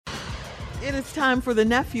It is time for the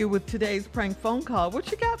nephew with today's prank phone call. What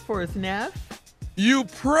you got for us, Neff? You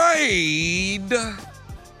prayed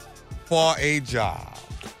for a job.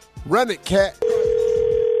 Run it, cat.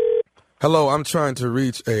 Hello, I'm trying to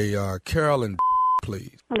reach a Carolyn,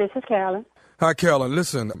 please. This is Carolyn. Hi, Carolyn.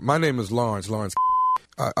 Listen, my name is Lawrence.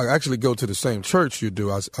 I actually go to the same church you do.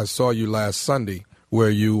 I saw you last Sunday where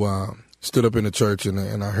you stood up in the church,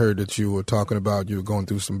 and I heard that you were talking about you were going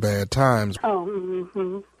through some bad times. Oh,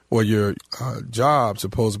 mm-hmm. Well, your job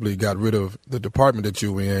supposedly got rid of the department that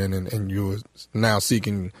you were in, and you were now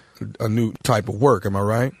seeking a new type of work. Am I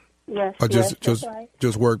right? Yes. Or that's right.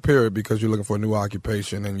 just work, period, because you're looking for a new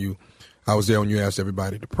occupation, and I was there when you asked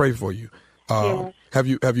everybody to pray for you. Yes. Have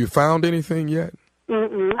you found anything yet?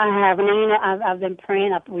 I haven't. You know, I've been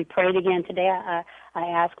praying. We prayed again today. I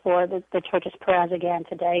asked for the church's prayers again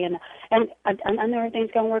today, and I know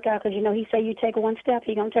everything's gonna work out because he said you take one step,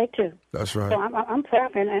 he gonna take two. That's right. So I'm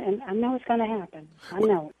praying, and I know it's gonna happen. I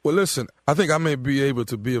know. Well, listen, I think I may be able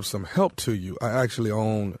to be of some help to you. I actually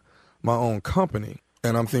own my own company,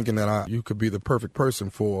 and I'm thinking that you could be the perfect person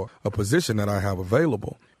for a position that I have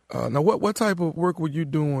available. Now, what type of work were you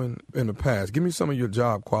doing in the past? Give me some of your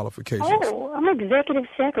job qualifications. Oh, I'm executive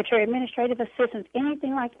secretary, administrative assistant,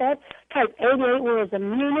 anything like that. Type 88 words a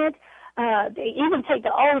minute. They even take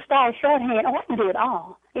the old style shorthand. Oh, I can do it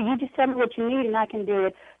all. If you just tell me what you need and I can do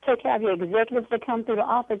it. Take care of your executives that come through the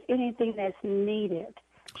office, anything that's needed.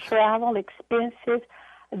 Travel, expenses,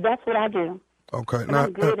 that's what I do. Okay. And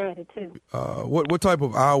I'm good at it, too. What type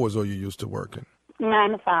of hours are you used to working?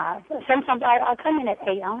 9 to 5. Sometimes I come in at 8.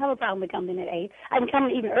 I don't have a problem with coming in at 8. I can come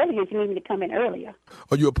in even earlier if you need me to come in earlier.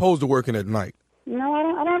 Are you opposed to working at night? No,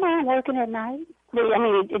 I don't mind working at night. But, I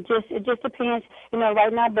mean, it just depends. You know,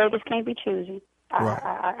 right now beggars can't be choosy. Right.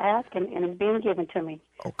 I ask and it's being given to me.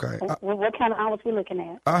 Okay. What kind of hours we looking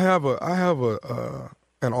at? I have an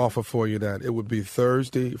offer for you that it would be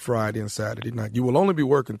Thursday, Friday, and Saturday night. You will only be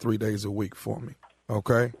working 3 days a week for me.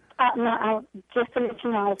 Okay. Just to let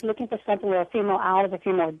you know, I was looking for something with a few more hours, a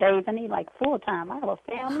few more days. I need like full time. I have a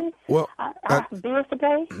family. Well, I have bills to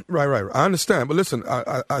pay. Right. I understand. But listen,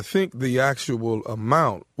 I think the actual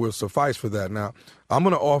amount will suffice for that. Now, I'm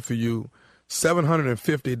going to offer you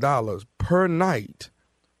 $750 per night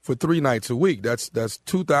for 3 nights a week. That's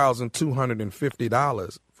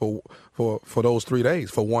 $2,250 for those 3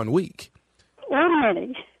 days for 1 week. Wait a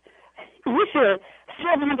minute. You sure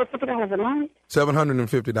 $750 a night?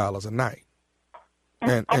 $750 a night.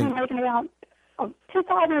 And I'm making about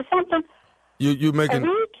 $2,000 or something. You're making a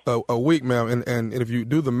week? A week, ma'am, and if you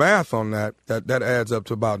do the math on that adds up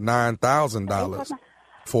to about $9,000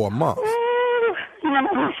 for a month. Ooh,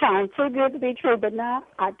 that sounds too good to be true. But now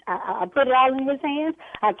I put it all in his hands.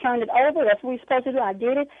 I turned it over. That's what we're supposed to do. I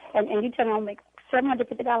did it, and you tell me I'll make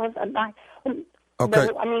 $750 a night. Okay.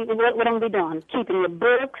 But, I mean, what I'm going to be doing? Keeping your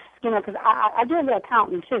books, because I do a little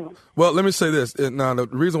accounting, too. Well, let me say this. Now, the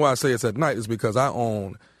reason why I say it's at night is because I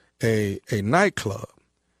own a nightclub,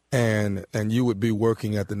 and you would be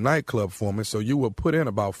working at the nightclub for me, so you would put in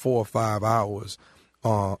about 4 or 5 hours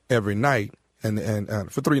every night, and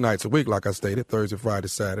for 3 nights a week, like I stated, Thursday, Friday,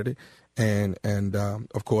 Saturday, and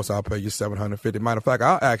of course, I'll pay you $750. Matter of fact,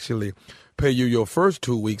 I'll actually pay you your first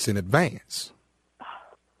 2 weeks in advance.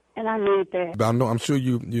 And I need that. But I'm sure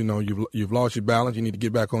you've lost your balance. You need to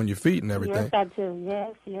get back on your feet and everything. Yes, I do.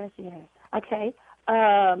 Yes. Okay.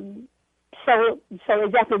 So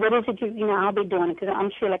exactly what is it I'll be doing? Because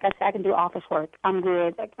I'm sure, like I said, I can do office work. I'm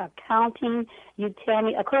good. Like accounting, you tell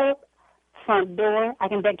me, a clerk, front door, I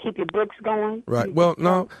can keep your books going. Right. Well,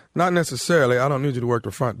 no, not necessarily. I don't need you to work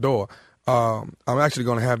the front door. I'm actually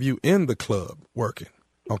going to have you in the club working.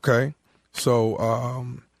 Okay. So,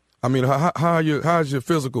 I mean, how's your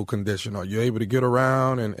physical condition? Are you able to get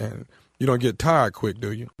around and you don't get tired quick,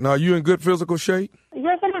 do you? Now, are you in good physical shape?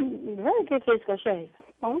 Yes, I'm in very good physical shape.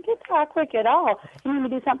 I don't get tired quick at all. You need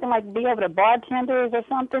to do something like be over the bartenders or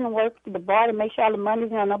something and work the bar to make sure all the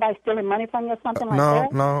money's, nobody's stealing money from you or something like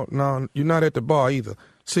that? No, you're not at the bar either.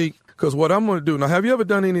 See, because what I'm going to do, now, have you ever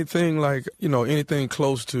done anything like, anything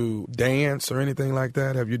close to dance or anything like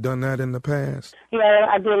that? Have you done that in the past? Yeah,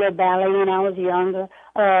 I did a little ballet when I was younger.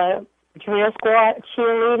 Drill squad,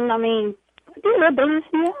 cheerleading, I do a little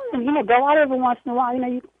dancing, and, go out every once in a while.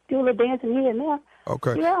 You do a little dancing here and there.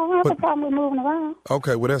 Okay. Yeah, I don't have a problem with moving around.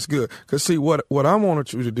 Okay, well, that's good. Because, see, what I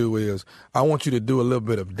want you to do is I want you to do a little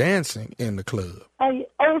bit of dancing in the club.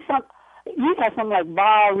 You got something like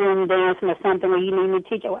ballroom dancing or something where you need me to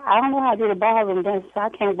teach you. I don't know how to do the ballroom dance, so I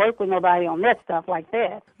can't work with nobody on that stuff like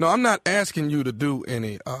that. No, I'm not asking you to do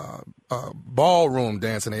any ballroom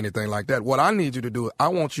dancing or anything like that. What I need you to do, I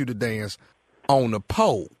want you to dance on the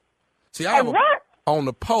pole. See, I have what? On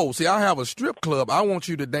the pole. See, I have a strip club. I want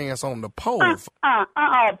you to dance on the pole. Pole?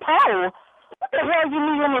 What the hell you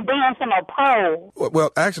mean when you dance on a pole?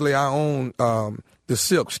 Well, actually, I own the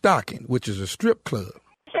Silk Stocking, which is a strip club.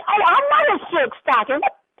 Oh, I'm not a silk stocking.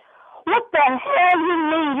 What the hell you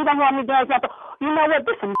mean? You don't want me dancing on the pole? You know what?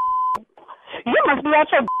 This is you must be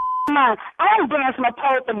out your mind. I ain't dancing on a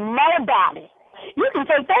pole for nobody. You can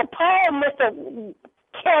take that pole, Mr.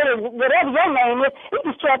 Kelly, whatever your name is, you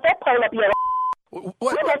can strap that pole up your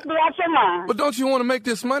What? You must be out your mind. But don't you want to make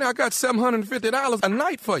this money? I got $750 a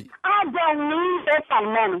night for you. I don't need that kind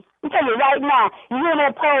of money. I'm telling you right now, you in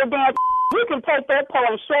that pole dance, you can take that pole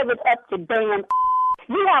and shove it up to damn.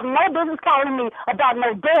 You have no business calling me about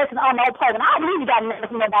no dancing on no pole, and I believe you got nothing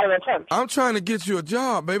from nobody at church. I'm trying to get you a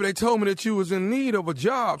job, baby. They told me that you was in need of a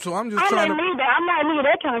job, so I'm just trying to... I'm not in need of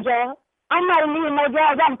that kind of job. I'm not in need of no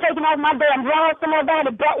jobs. I'm taking off my damn drawers somewhere down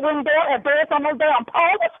the butt window or dance on no damn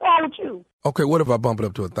pole. What's wrong with you? Okay, what if I bump it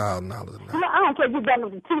up to $1,000 a night? No, I don't care if you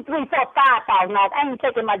done it for $2,000, $3,000, $4,000. I ain't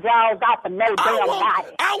taking my jaws out for no damn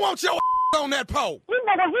body. I want your on that pole. You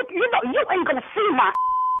ain't gonna see my.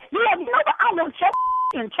 You know what? I want your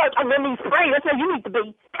in church. I'm in these prayers. That's where you need to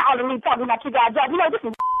be calling me, talking about you got a job. You know this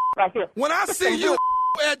is right here. When I see you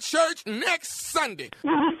at church next Sunday.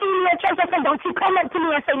 When you see me at church, I say, don't you come up to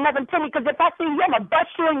me and say nothing to me, because if I see you, I'm gonna bust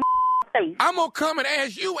you in your face. I'm gonna come and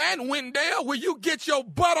ask you and Wendell, will you get your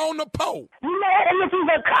butt on the pole? You know, and if you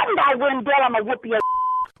gonna come by Wendell, I'm gonna whoop your.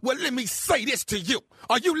 Well, let me say this to you.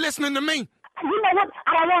 Are you listening to me? You know what?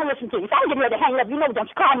 I don't want to listen to you. If I'm getting ready to hang up, you know, don't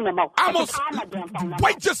you call me no more.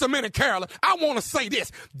 Wait just a minute, Carolyn. I want to say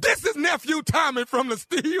this. This is Nephew Tommy from the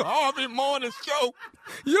Steve Harvey Morning Show.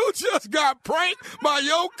 You just got pranked by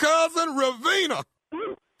your cousin, Ravina.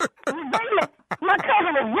 Ravina? My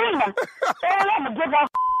cousin Ravina? I'm going to give her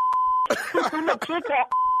I'm going to kick her.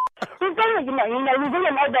 Ravina, you know, Ravina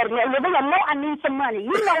know better. Ravina know I need some money.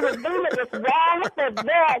 You know Ravina is wrong with that.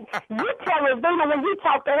 You tell Ravina when you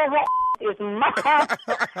talk to her, is my. I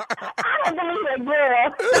don't believe it, girl.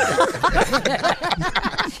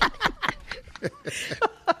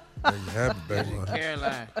 There you have it, baby.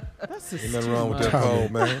 Caroline. Ain't nothing wrong with that pole,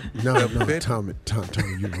 man. No, Tommy,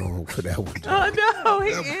 you're wrong for that one. Oh, no,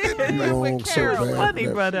 he is. You're wrong so bad. Funny,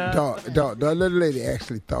 but the little lady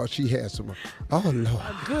actually thought she had some. Oh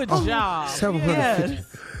Lord, good job. 750.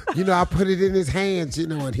 Yes. You know, I put it in his hands. You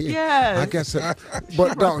know, and he. Yes. I guess,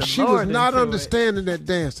 but dog, she was not understanding that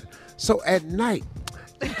dancing. So at night,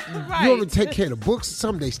 Right. you want me to take care of the books or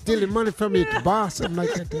something? They stealing money from me at the bar, something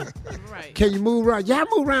like that. Right. Can you move around? Yeah, I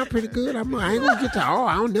move around pretty good. I ain't gonna get tired. Oh,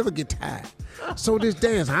 I don't never get tired. So this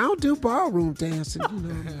dance, I don't do ballroom dancing, you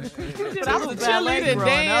know. But I was cheerleading and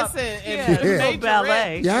dancing and yeah.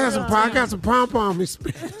 Ballet. Yeah, I got some pom-pom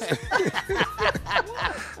experience.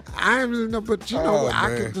 I ain't really know, but you know what?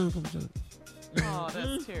 I can. Oh,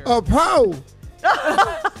 that's terrible. A pole.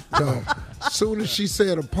 So, soon as she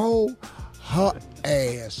said a pole, her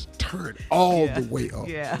ass turned all the way up.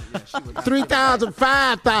 Yeah. 3,000,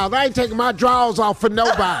 5,000. I ain't taking my drawers off for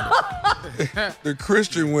nobody. The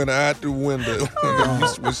Christian went out the window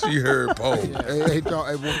when she heard pole. Hey,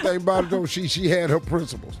 one thing about it though, she had her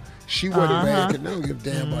principles. She wasn't mad because they don't give a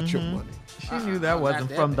damn about your money. She knew that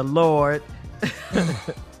wasn't from the Lord.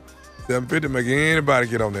 750 make anybody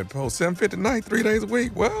get on that pole. 750 night, 3 days a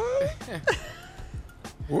week. What?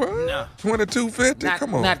 What? No. 2250?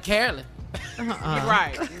 Come on. Not Carolyn. You're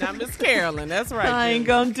right. Not Miss Carolyn. That's right. I ain't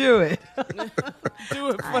gonna do it. do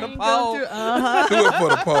it for the Ain't pole. gonna Do it for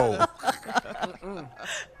the pole.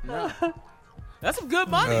 No. That's some good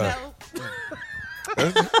money, though.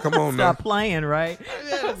 Come on now. Stop playing, right?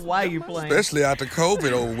 Why you playing? Especially after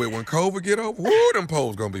COVID over with. When COVID get over, whoo, them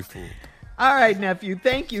poles gonna be full. All right, nephew.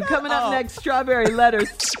 Thank you. Coming up next, Strawberry Letters.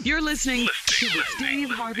 You're listening to the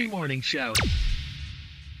Steve Harvey Morning Show.